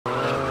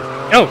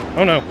Oh!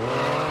 Oh no!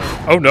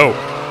 Oh no!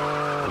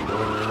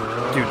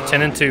 Dude,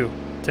 10 and 2.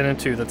 10 and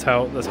 2. That's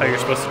how you're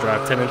supposed to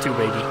drive. 10 and 2,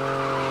 baby.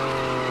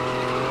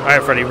 All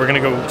right, Freddy. We're gonna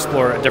go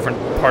explore a different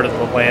part of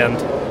the land.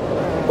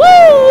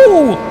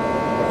 Woo!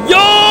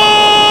 Yo!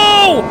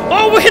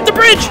 Oh, we hit the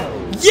bridge!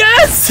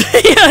 Yes!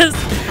 Yes!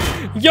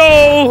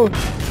 Yo!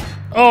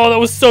 Oh, that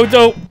was so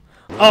dope.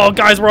 Oh,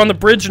 guys, we're on the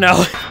bridge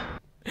now.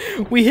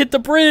 We hit the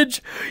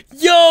bridge.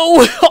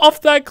 Yo!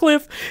 Off that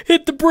cliff.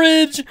 Hit the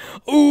bridge.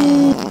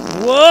 Ooh.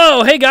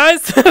 Whoa. Hey,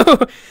 guys.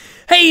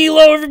 Hey,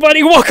 hello,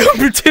 everybody.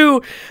 Welcome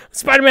to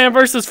Spider-Man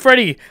vs.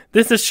 Freddy.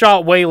 This is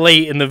shot way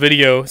late in the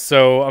video,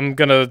 so I'm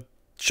going to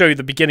show you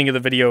the beginning of the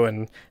video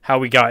and how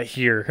we got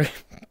here.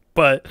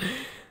 But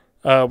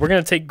we're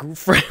going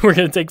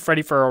to take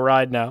Freddy for a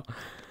ride now.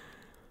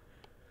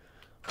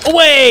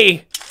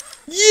 Away!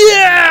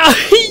 Yeah!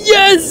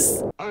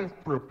 Yes!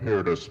 I've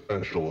prepared a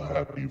special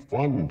happy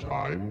fun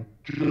time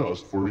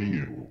just for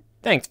you.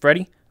 Thanks,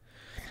 Freddy.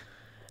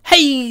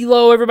 Hey,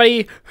 hello,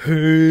 everybody.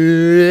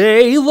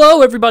 Hey,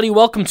 hello, everybody.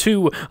 Welcome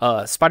to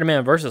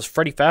Spider-Man vs.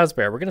 Freddy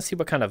Fazbear. We're going to see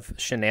what kind of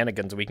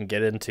shenanigans we can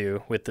get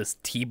into with this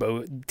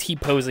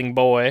T-posing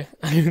boy.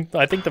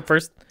 I think the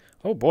first...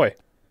 Oh, boy.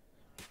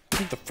 I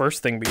think the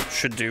first thing we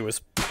should do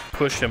is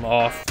push him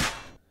off.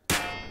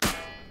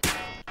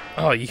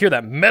 Oh, you hear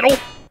that metal?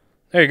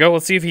 There you go.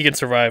 Let's see if he can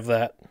survive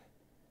that.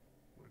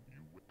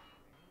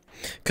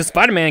 Because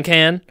Spider-Man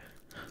can.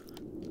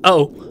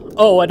 Uh-oh.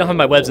 Oh, I don't have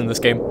my webs in this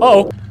game.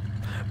 Uh-oh.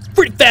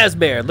 Freddy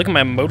Fazbear. Look at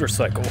my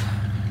motorcycle.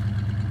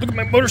 Look at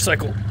my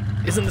motorcycle.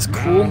 Isn't this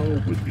cool?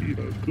 Now would be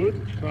a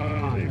good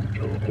time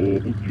to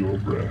hold your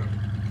breath.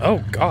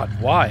 Oh, God.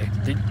 Why?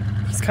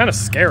 He's kind of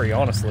scary,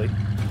 honestly.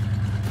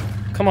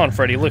 Come on,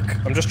 Freddy. Look.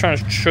 I'm just trying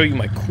to show you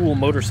my cool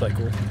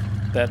motorcycle.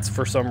 That's,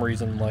 for some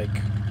reason, like,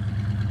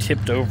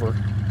 tipped over.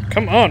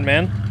 Come on,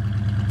 man.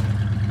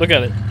 Look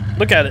at it.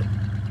 Look at it.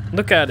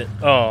 Look at it.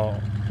 Oh,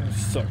 it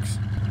sucks.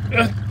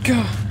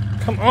 God.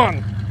 Come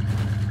on.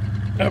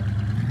 Oh!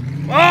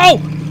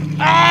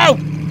 Oh!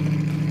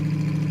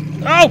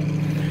 Oh!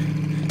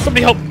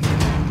 Somebody help.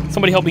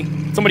 Somebody help me.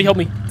 Somebody help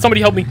me.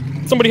 Somebody help me.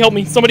 Somebody help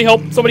me. Somebody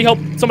help. Somebody help.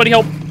 Somebody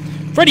help.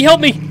 Freddy, help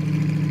me.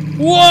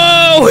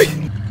 Whoa!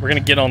 We're gonna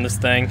get on this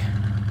thing.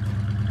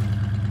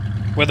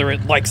 Whether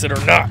it likes it or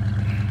not.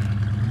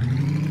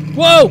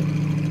 Whoa!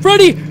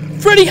 Freddy!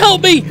 Freddy,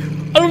 help me!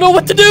 I don't know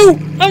what to do!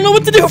 I don't know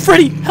what to do!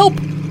 Freddy, help!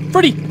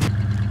 Freddy!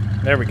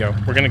 There we go.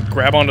 We're gonna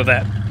grab onto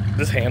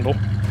this handle.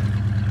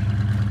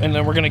 And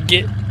then we're gonna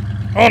get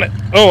on it.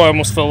 Oh, I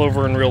almost fell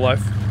over in real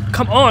life.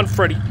 Come on,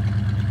 Freddy.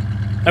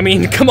 I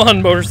mean, come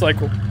on,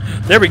 motorcycle.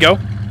 There we go.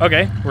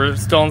 Okay, we're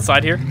still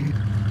inside here.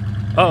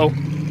 Uh-oh.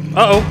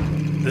 Uh-oh.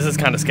 This is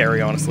kind of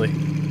scary, honestly.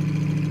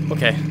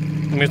 Okay,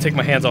 I'm gonna take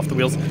my hands off the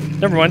wheels.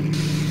 Never mind.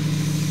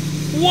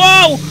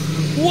 Whoa!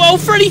 Whoa,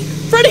 Freddy!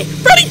 Freddy!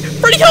 Freddy!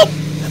 Freddy, help!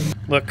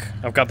 Look,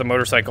 I've got the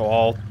motorcycle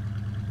all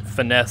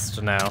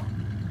finessed now.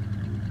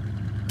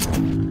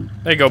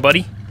 There you go,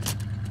 buddy.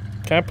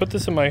 Can I put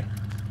this in my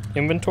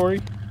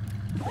inventory?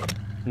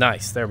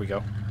 Nice, there we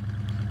go.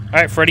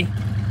 Alright, Freddy.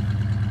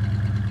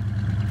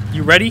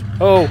 You ready?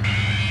 Oh.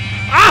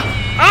 Ah!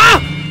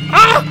 Ah!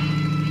 Ah!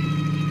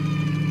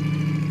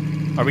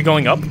 Are we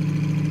going up?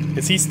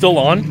 Is he still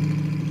on?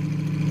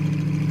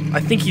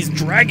 I think he's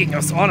dragging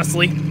us,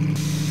 honestly.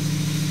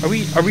 Are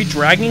we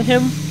dragging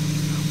him?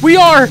 We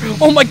are!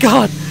 Oh my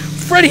god!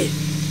 Freddy!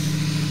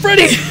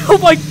 Freddy! Oh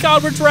my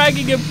god, we're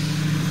dragging him!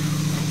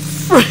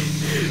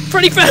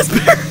 Freddy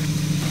Fazbear!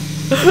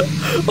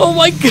 Oh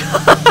my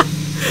god!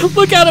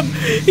 Look at him!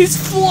 He's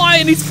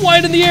flying! He's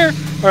flying in the air!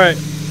 Alright.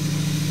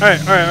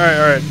 Alright, alright, alright,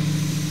 alright.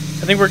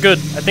 I think we're good.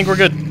 I think we're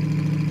good.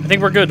 I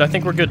think we're good. I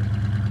think we're good.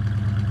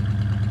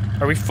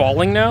 Are we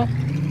falling now?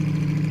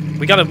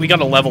 We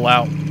gotta level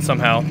out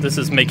somehow. This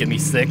is making me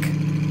sick.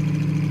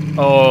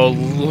 Oh,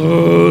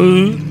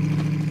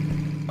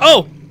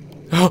 oh!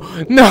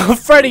 Oh, no,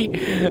 Freddy!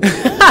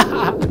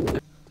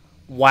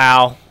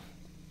 Wow.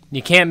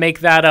 You can't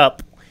make that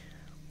up.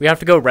 We have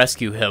to go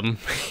rescue him.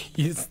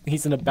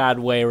 He's in a bad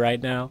way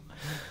right now.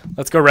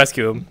 Let's go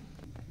rescue him.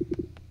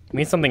 We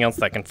need something else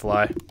that can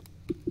fly.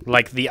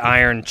 Like the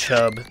iron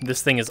chub.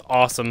 This thing is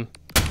awesome.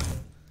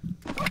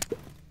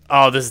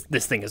 Oh, this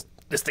thing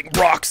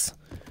rocks.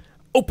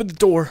 Open the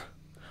door.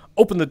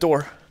 Open the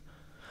door.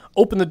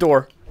 Open the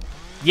door.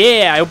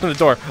 Yeah, I opened the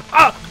door.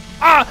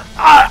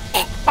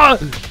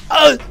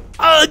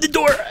 The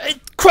door, it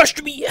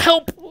crushed me.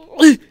 Help.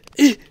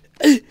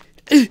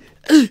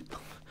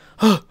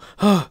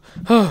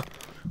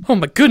 Oh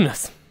my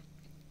goodness.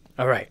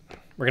 All right,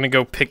 we're gonna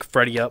go pick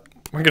Freddy up.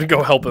 We're gonna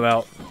go help him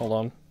out. Hold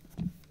on.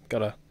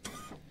 Gotta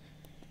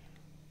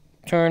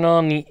turn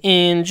on the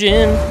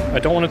engine. I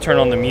don't want to turn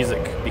on the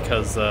music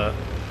because,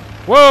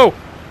 whoa!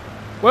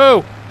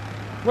 Whoa!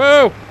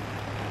 Whoa!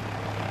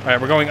 All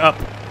right, we're going up.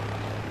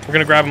 We're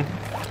gonna grab him.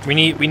 We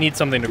need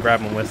something to grab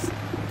him with.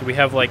 Do we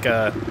have like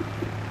a...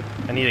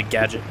 I need a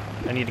gadget.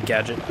 I need a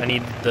gadget. I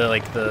need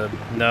the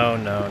no.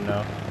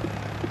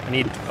 I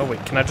need... Oh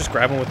wait, can I just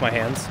grab him with my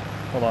hands?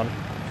 Hold on.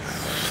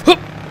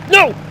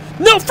 No!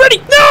 No,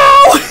 Freddy!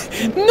 No!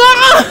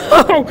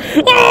 No!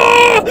 go!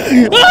 Ah!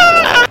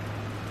 Ah!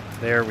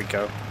 There we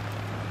go.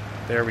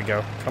 There we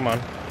go. Come on.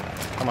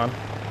 Come on.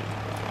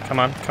 Come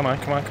on, come on,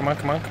 come on, come on,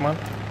 come on, come on.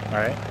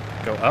 Alright,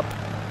 go up.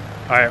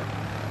 Alright,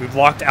 we've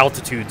locked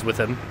altitudes with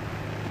him.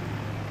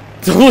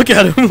 So look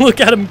at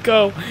him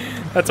go.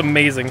 That's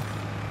amazing.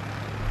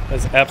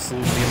 That's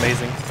absolutely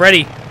amazing.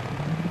 Freddy,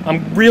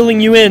 I'm reeling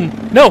you in.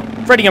 No,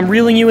 Freddy, I'm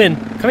reeling you in.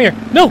 Come here.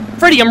 No,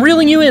 Freddy, I'm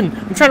reeling you in.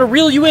 I'm trying to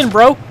reel you in,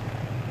 bro.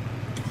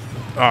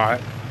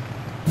 Alright.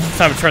 It's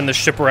time to turn this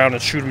ship around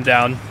and shoot him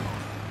down.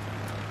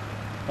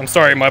 I'm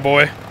sorry, my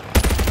boy.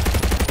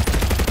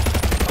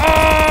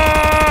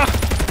 Ah!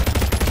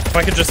 If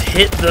I could just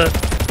hit the...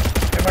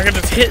 If I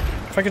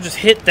could just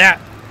hit that.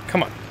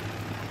 Come on.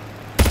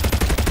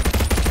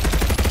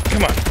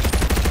 Come on.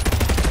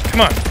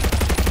 Come on.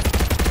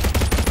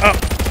 Oh.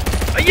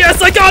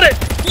 Yes, I got it!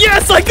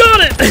 Yes, I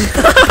got it!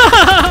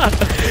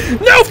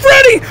 No,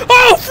 Freddy!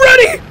 Oh,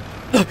 Freddy!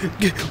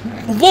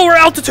 Lower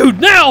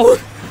altitude, now!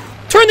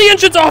 Turn the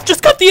engines off!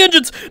 Just cut the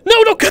engines!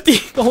 No, don't cut the...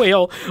 Oh, wait,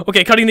 oh.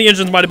 Okay, cutting the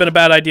engines might have been a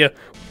bad idea.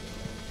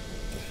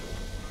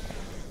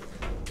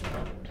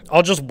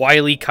 I'll just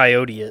Wile E.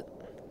 Coyote it.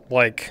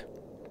 Like,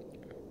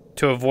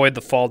 to avoid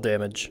the fall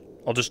damage.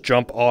 I'll just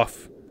jump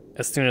off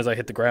as soon as I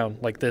hit the ground,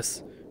 like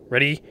this.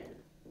 Ready?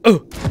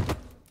 Oh!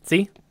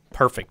 See?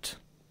 Perfect.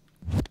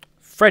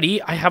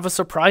 Freddy, I have a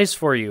surprise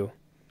for you.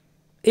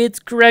 It's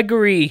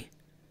Gregory.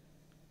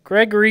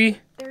 Gregory.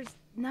 There's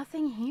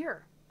nothing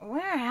here.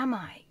 Where am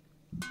I?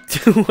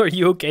 Are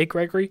you okay,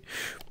 Gregory?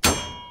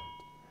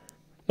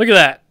 Look at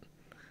that.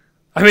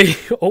 I mean,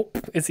 oh,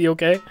 is he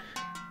okay?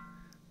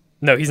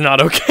 No, he's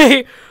not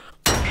okay.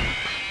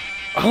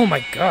 Oh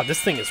my god,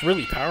 this thing is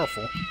really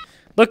powerful.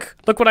 Look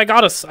what I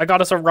got us. I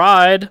got us a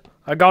ride.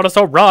 I got us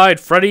a ride,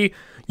 Freddy.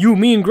 You,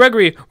 me, and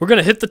Gregory, we're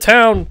gonna hit the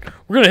town.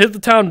 We're gonna hit the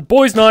town.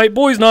 Boys' night,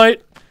 boys'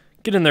 night.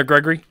 Get in there,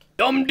 Gregory.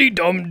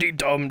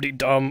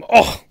 Dum-de-dum-de-dum-de-dum.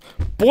 Oh,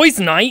 boys'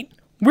 night?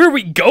 Where are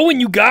we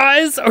going, you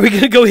guys? Are we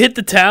gonna go hit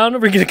the town? Are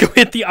we gonna go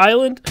hit the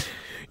island?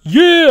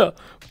 Yeah!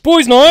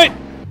 Boys' night!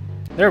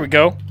 There we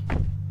go.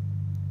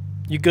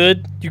 You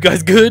good? You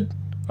guys good?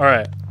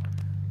 Alright.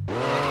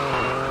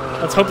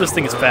 Let's hope this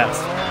thing is fast.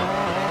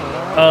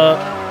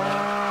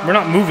 We're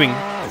not moving,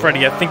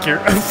 Freddy. I think you're...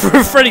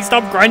 Freddy,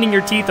 stop grinding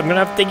your teeth. I'm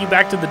gonna have to take you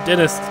back to the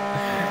dentist.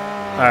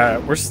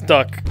 Alright, we're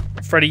stuck.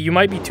 Freddy, you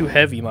might be too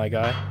heavy, my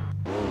guy.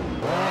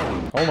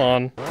 Hold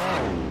on.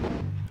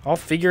 I'll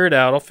figure it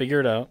out. I'll figure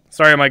it out.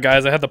 Sorry, my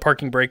guys. I had the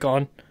parking brake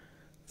on.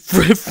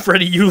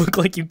 Freddy, you look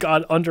like you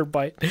got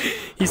underbite.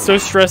 He's so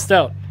stressed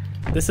out.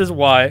 This is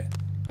why.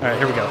 Alright,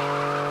 here we go.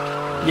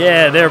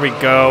 Yeah, there we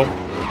go.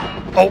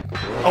 Oh,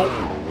 oh,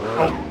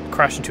 oh.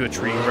 Crash into a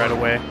tree right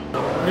away.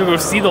 We're gonna go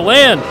see the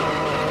land.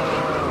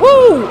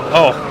 Woo!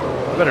 Oh,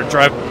 I better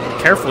drive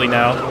carefully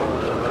now.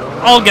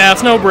 All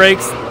gas, no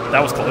brakes.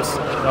 That was close.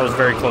 That was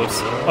very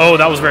close. Oh,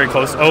 that was very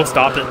close. Oh,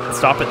 stop it.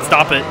 Stop it.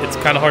 Stop it. It's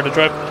kind of hard to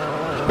drive.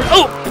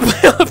 Oh!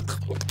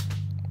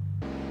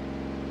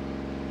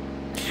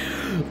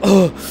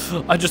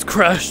 Oh, I just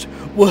crashed.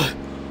 What?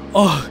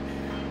 Oh,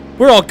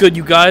 we're all good,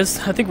 you guys.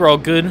 I think we're all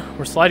good.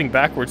 We're sliding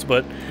backwards,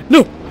 but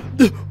no,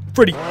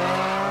 Freddy.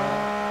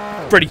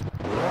 Freddy.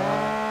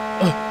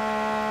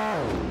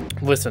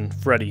 Listen,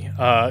 Freddy.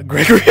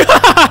 Gregory.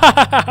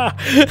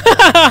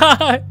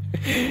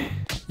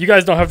 You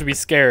guys don't have to be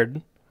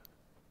scared.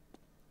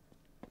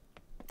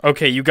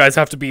 Okay, you guys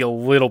have to be a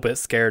little bit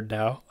scared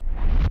now.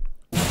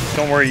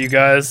 Don't worry, you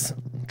guys.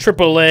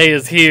 AAA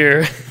is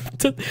here.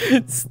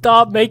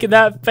 Stop making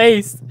that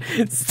face.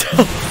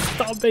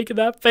 Stop making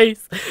that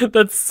face.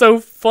 That's so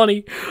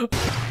funny.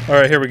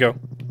 Alright, here we go.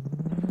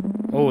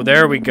 Oh,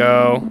 there we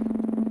go.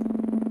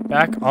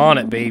 Back on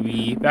it,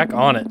 baby. Back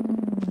on it.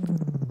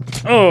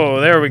 Oh,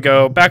 there we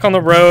go. Back on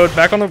the road.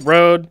 Back on the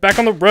road. Back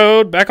on the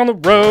road. Back on the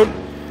road.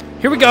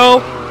 Here we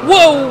go.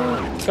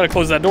 Whoa! Just gotta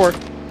close that door.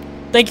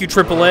 Thank you,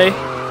 AAA.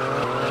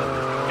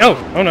 Oh,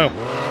 oh no.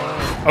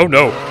 Oh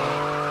no.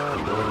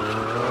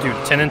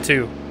 Dude, 10 and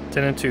 2.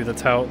 10 and 2.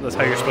 That's how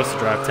you're supposed to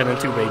drive. 10 and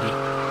 2, baby.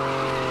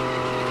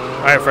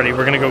 Alright, Freddy,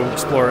 we're gonna go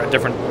explore a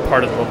different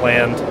part of the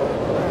land.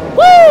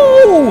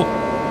 Woo!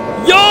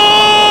 Yo!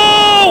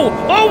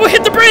 Oh, we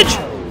hit the bridge!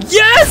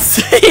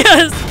 Yes!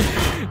 Yes!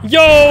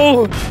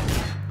 Yo!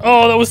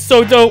 Oh, that was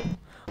so dope.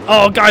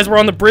 Oh, guys, we're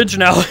on the bridge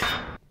now.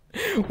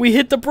 We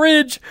hit the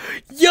bridge.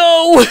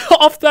 Yo!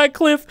 Off that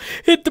cliff.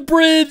 Hit the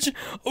bridge.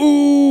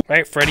 Ooh.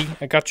 Alright, Freddy,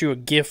 I got you a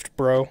gift,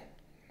 bro.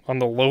 On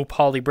the low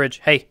poly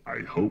bridge. Hey. I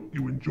hope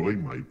you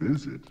enjoyed my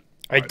visit.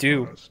 I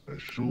do. Got a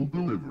special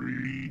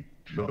delivery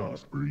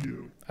just for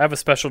you. I have a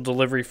special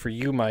delivery for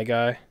you, my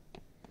guy.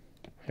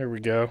 Here we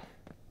go.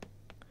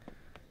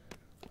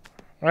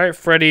 Alright,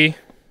 Freddy.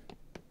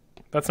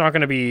 That's not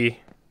gonna be...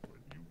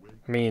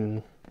 I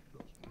mean...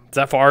 Is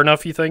that far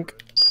enough, you think?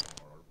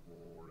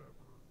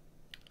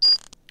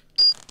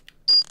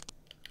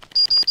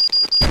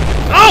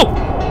 Oh!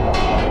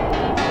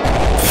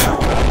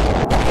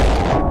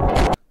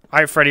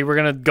 Alright, Freddy, we're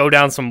gonna go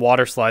down some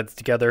water slides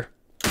together.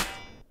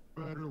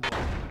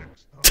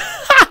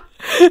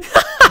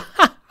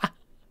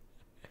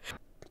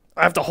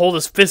 have to hold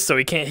his fist so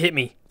he can't hit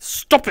me.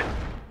 Stop it!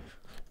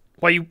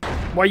 Why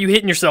are you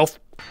hitting yourself?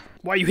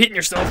 Why are you hitting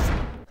yourself?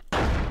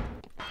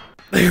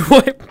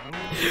 What?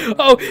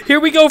 Oh,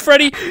 here we go,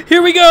 Freddy!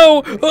 Here we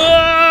go!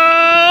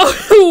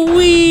 Oh,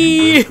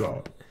 wee!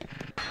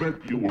 Bet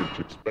you weren't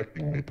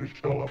expecting me to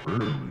show up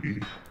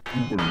early.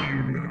 Who are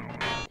you now?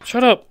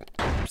 Shut up!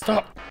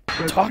 Stop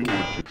Bet talking. you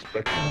weren't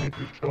expecting me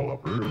to show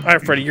up early. All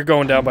right, Freddy, you're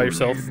going down by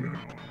yourself.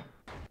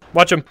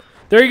 Watch him.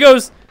 There he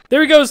goes.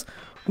 There he goes.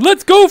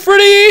 Let's go,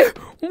 Freddy!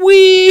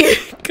 Wee!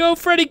 Go,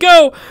 Freddy,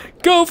 go!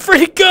 Go,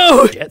 Freddy,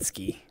 go! Jet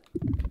ski.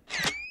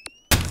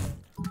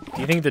 Do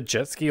you think the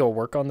jet ski will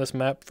work on this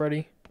map,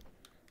 Freddy?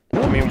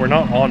 I mean, we're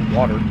not on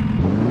water.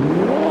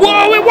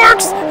 Whoa, it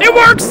works! It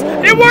works!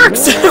 It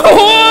works!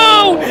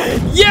 Whoa!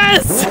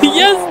 Yes!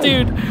 Yes,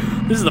 dude!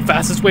 This is the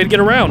fastest way to get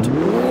around.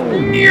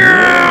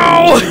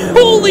 Meow!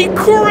 Holy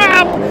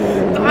crap!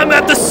 I'm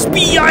at the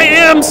speed! I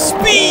am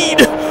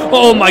speed!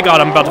 Oh my god,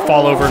 I'm about to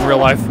fall over in real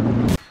life.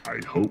 I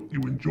hope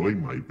you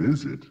enjoyed my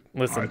visit.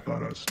 Listen. I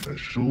thought a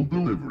special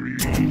delivery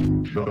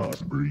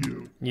just for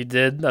you. You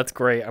did? That's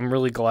great. I'm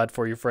really glad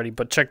for you, Freddy.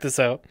 But check this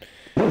out.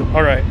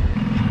 All right.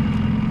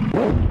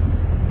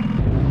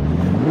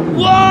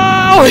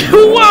 Whoa!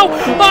 Whoa!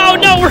 Oh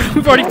no!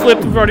 We've already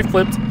flipped. We've already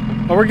flipped.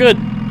 Oh, we're good.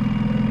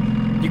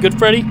 You good,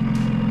 Freddy?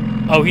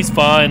 Oh, he's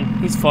fine.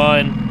 He's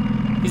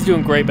fine. He's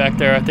doing great back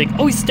there, I think.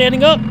 Oh, he's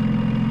standing up.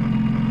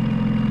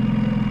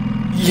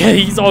 Yeah,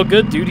 he's all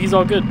good, dude. He's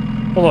all good.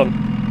 Hold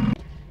on.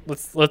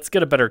 Let's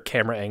get a better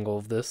camera angle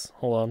of this.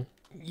 Hold on.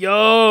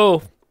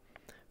 Yo!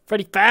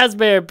 Freddy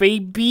Fazbear,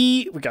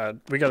 baby! We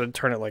gotta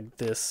turn it like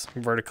this,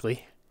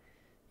 vertically.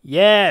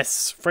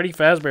 Yes! Freddy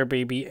Fazbear,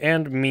 baby,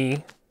 and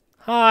me.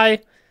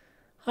 Hi!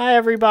 Hi,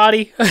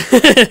 everybody!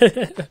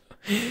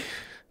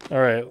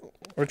 Alright,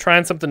 we're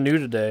trying something new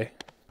today.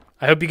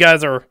 I hope you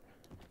guys are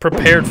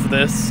prepared for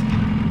this.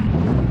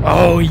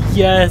 Oh,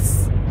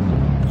 yes!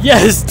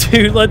 Yes,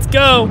 dude, let's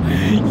go!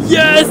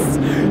 Yes!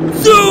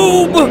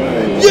 Zoom!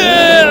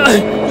 Yeah!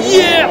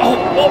 Yeah!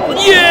 Oh,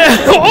 yeah!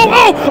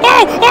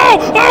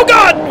 Oh,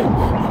 God!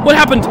 What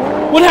happened?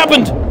 What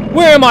happened?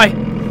 Where am I?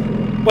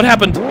 What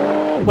happened?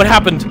 What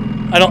happened?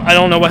 I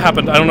don't know what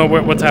happened. I don't know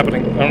what's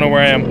happening. I don't know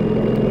where I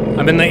am.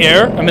 I'm in the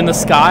air. I'm in the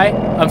sky.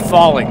 I'm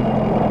falling.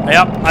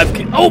 Yep.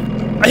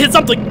 I hit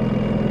something.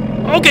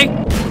 Okay.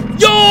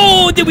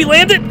 Yo! Did we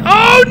land it?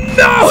 Oh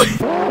no!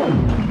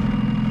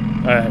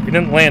 Alright, we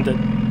didn't land it.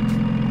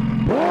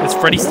 Is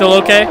Freddy still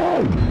okay?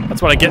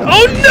 That's what I get.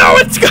 Oh no!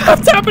 It's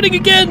happening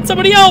again!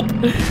 Somebody help!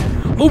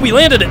 Oh, we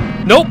landed it.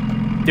 Nope.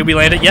 Did we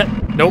land it yet?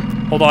 Nope.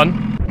 Hold on.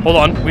 Hold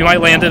on. We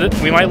might land it.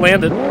 We might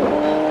land it.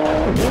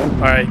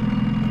 Alright.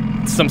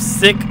 Some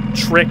sick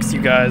tricks,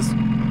 you guys.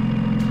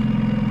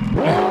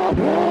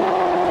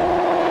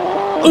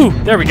 Ooh,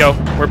 there we go.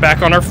 We're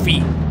back on our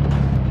feet.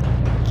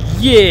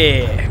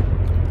 Yeah.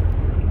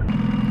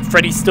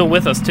 Freddy's still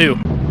with us, too.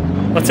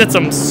 Let's hit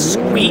some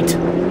sweet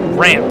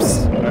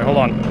ramps. All right, hold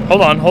on.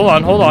 Hold on, hold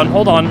on, hold on,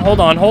 hold on, hold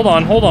on, hold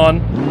on, hold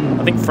on.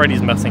 I think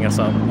Freddy's messing us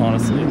up,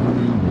 honestly.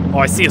 Oh,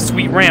 I see a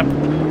sweet ramp.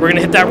 We're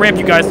gonna hit that ramp,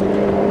 you guys.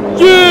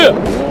 Yeah!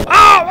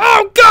 Oh,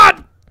 oh,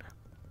 God!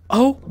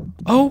 Oh,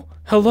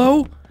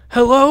 hello?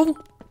 Hello?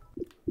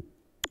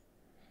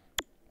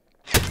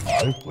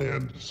 I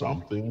planned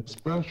something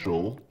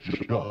special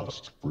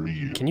just for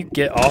you. Can you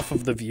get off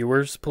of the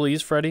viewers,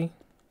 please, Freddy?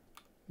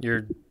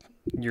 You're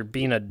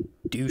being a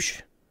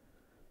douche.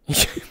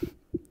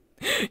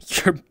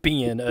 You're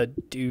being a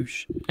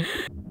douche.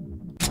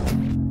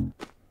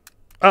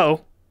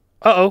 Uh-oh.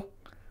 Uh-oh.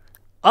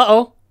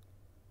 Uh-oh.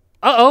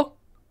 Uh-oh.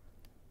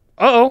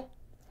 Uh-oh.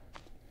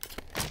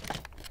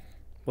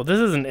 Well, this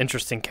is an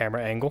interesting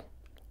camera angle.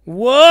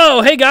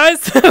 Whoa! Hey,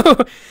 guys!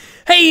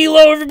 Hey,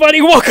 hello,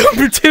 everybody!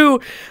 Welcome to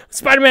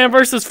Spider-Man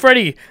vs.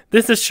 Freddy!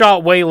 This is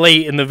shot way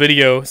late in the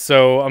video,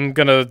 so I'm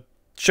gonna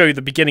show you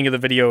the beginning of the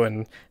video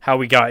and how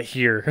we got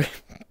here.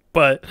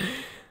 But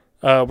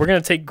we're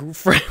gonna take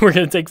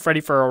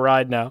Freddy for a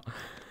ride now.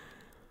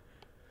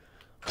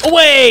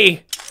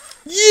 Away!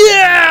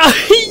 Yeah!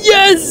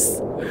 Yes!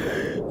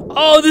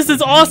 Oh, this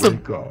is awesome!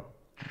 Wake up.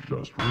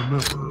 Just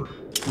remember,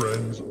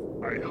 friends,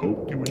 I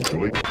hope you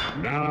enjoyed.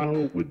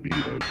 Now would be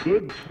a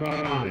good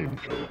time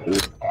to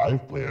hope I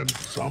planned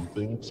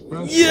something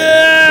special.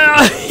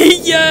 Yeah!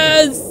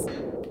 Yes!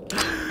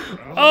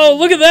 Oh,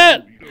 look at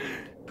that!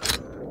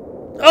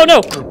 Oh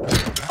no!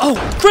 Oh,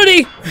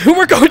 Freddy!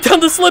 We're going down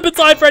the slip and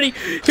slide, Freddy!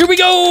 Here we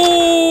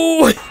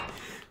go!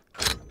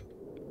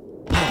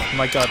 Oh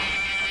my god.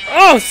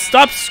 Oh,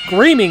 stop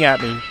screaming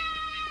at me!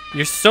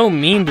 You're so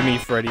mean to me,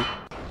 Freddy.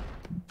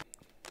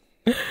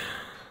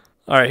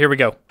 Alright, here we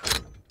go.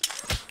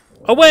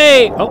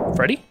 Away! Oh,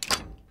 Freddy?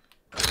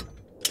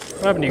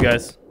 What happened to you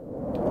guys?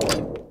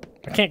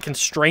 I can't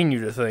constrain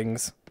you to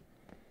things.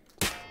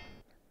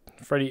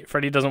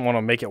 Freddy doesn't want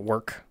to make it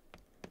work.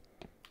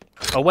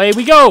 Away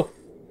we go!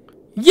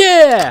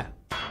 Yeah!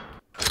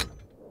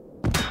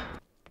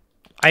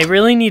 I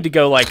really need to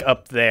go, like,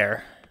 up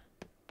there.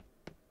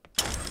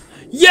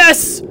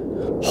 Yes!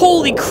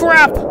 Holy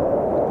crap!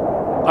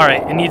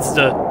 Alright, it needs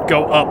to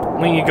go up.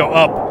 We need to go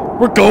up.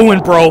 We're going,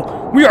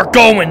 bro. We are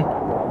going.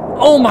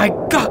 Oh my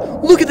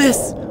god. Look at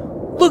this.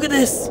 Look at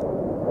this.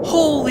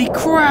 Holy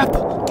crap.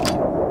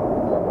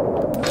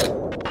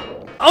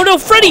 Oh no,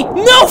 Freddy.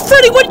 No,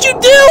 Freddy, what did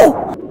you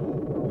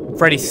do?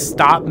 Freddy,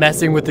 stop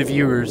messing with the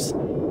viewers.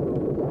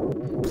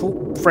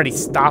 Freddy,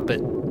 stop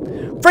it.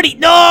 Freddy,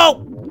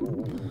 no!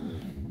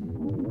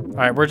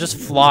 Alright, we're just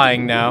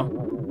flying now.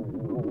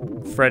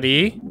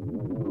 Freddy?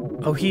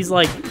 Oh, he's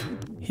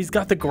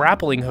got the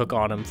grappling hook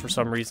on him for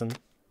some reason.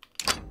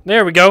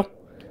 There we go.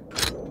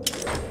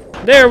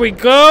 There we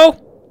go.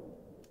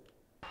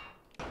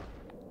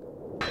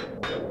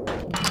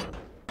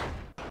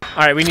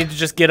 Alright, we need to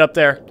just get up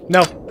there.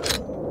 No.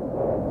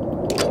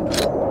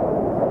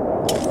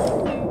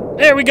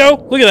 There we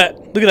go. Look at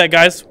that. Look at that,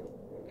 guys.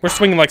 We're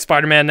swinging like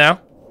Spider-Man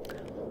now.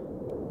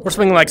 We're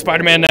swinging like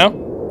Spider-Man now.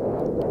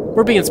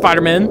 We're being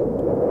Spider-Man.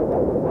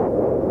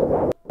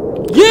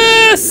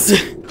 Yes!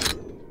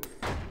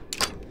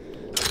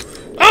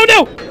 Oh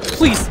no!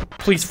 Please,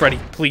 please, Freddy,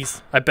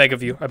 please. I beg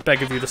of you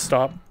to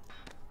stop.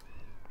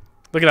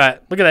 Look at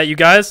that. Look at that, you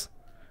guys.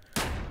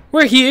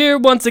 We're here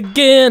once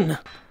again.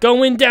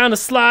 Going down a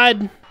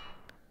slide.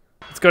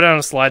 Let's go down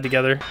a slide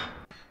together.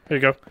 There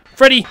you go.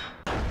 Freddy,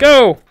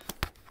 go!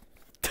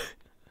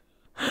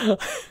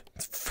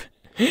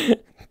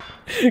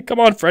 Come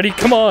on, Freddy.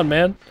 Come on,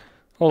 man.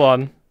 Hold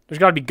on. There's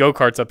got to be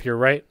go-karts up here,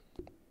 right?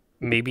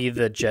 Maybe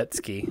the jet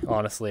ski,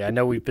 honestly. I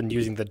know we've been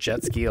using the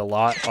jet ski a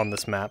lot on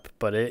this map,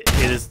 but it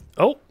is...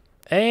 Oh,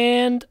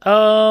 and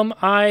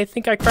I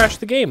think I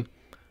crashed the game.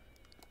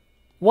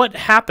 What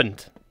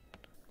happened?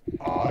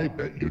 I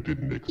bet you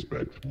didn't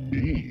expect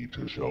me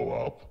to show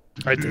up.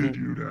 I didn't. Did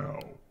you now?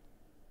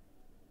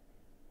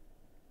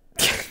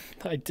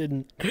 I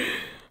didn't.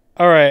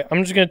 Alright,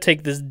 I'm just going to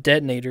take this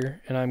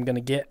detonator, and I'm going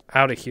to get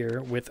out of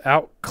here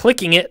without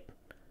clicking it,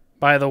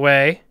 by the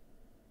way.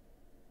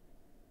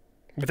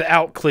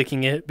 Without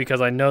clicking it,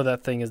 because I know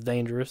that thing is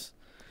dangerous.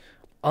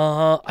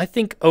 I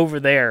think over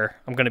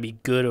there, I'm going to be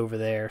good over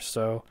there,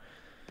 so...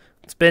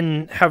 It's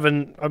been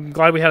having... I'm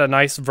glad we had a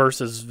nice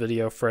versus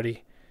video,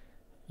 Freddy.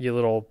 You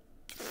little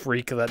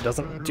freak that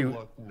doesn't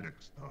do...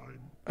 Next time.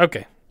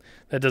 Okay,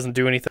 that doesn't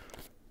do anything.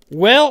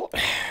 Well,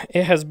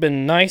 it has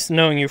been nice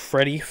knowing you,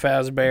 Freddy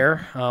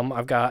Fazbear.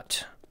 I've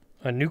got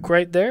a nuke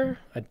right there,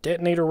 a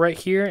detonator right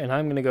here, and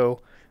I'm going to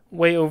go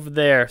way over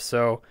there.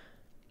 So,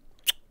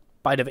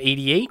 bite of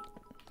 88,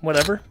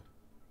 whatever.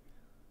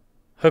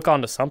 Hook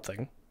onto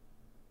something.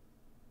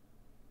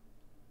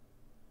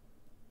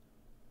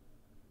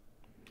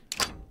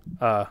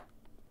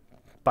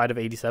 Bite of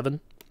 87.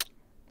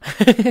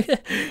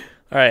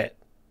 Alright.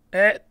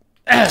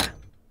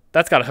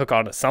 That's got to hook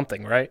onto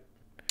something, right?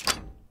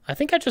 I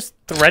think I just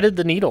threaded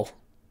the needle.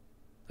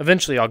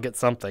 Eventually I'll get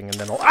something and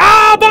then I'll...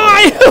 Ah,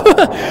 bye!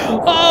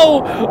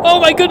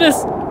 Oh my goodness!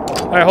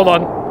 Alright, hold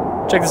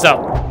on. Check this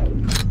out.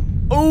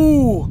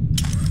 Ooh!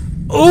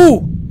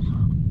 Ooh!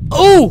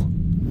 Ooh!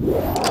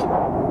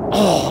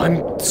 Oh,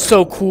 I'm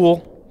so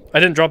cool. I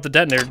didn't drop the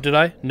detonator, did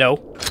I?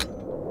 No.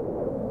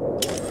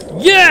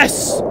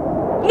 Yes!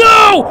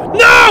 No!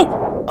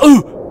 No!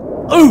 Ooh!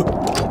 Ooh!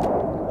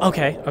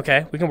 Okay,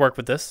 okay. We can work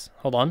with this.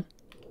 Hold on.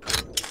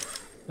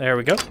 There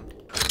we go.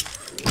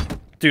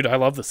 Dude, I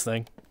love this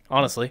thing.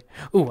 Honestly.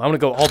 Ooh, I'm gonna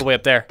go all the way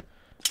up there.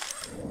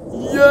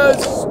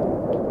 Yes!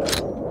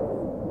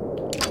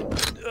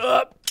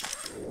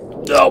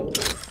 No!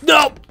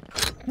 No!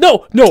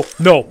 No! No!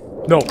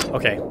 No! No!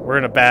 Okay, we're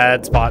in a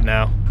bad spot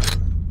now.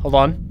 Hold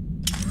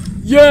on.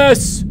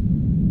 Yes!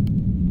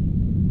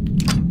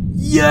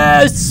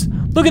 Yes!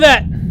 Look at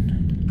that!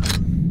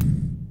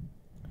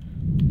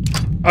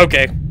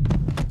 Okay.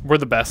 We're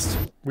the best.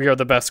 We are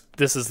the best.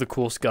 This is the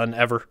coolest gun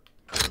ever.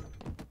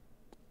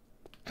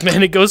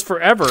 Man, it goes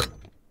forever.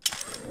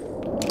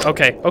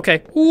 Okay,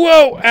 okay.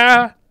 Whoa!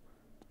 Ah!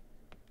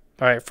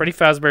 Alright, Freddy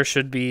Fazbear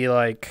should be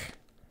like...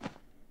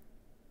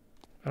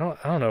 I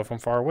don't know if I'm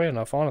far away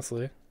enough,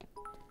 honestly.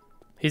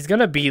 He's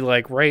gonna be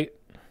like right...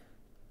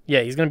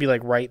 Yeah, he's gonna be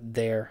like right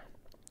there.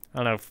 I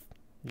don't know if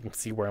you can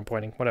see where I'm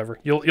pointing. Whatever.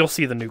 You'll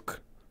see the nuke.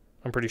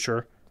 I'm pretty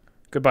sure.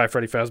 Goodbye,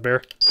 Freddy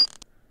Fazbear.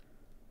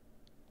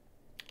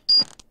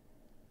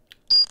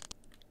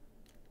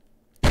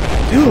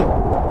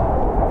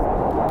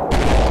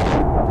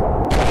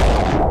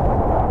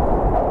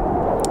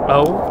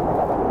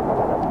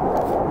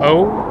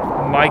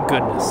 Oh my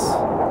goodness.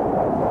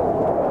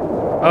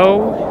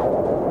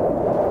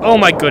 Oh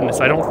my goodness,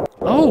 I don't...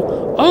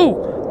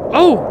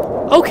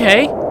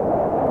 Okay.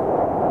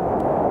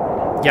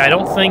 Yeah, I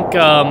don't think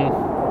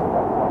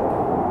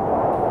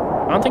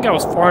I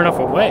was far enough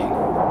away,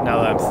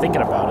 now that I'm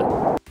thinking about it.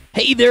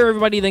 Hey there,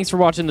 everybody, thanks for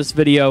watching this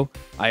video.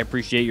 I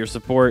appreciate your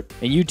support,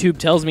 and YouTube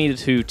tells me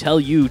to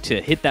tell you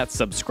to hit that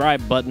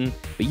subscribe button,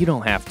 but you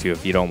don't have to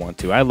if you don't want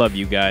to. I love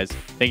you guys.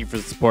 Thank you for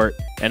the support,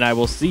 and I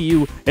will see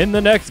you in the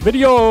next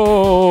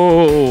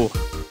video.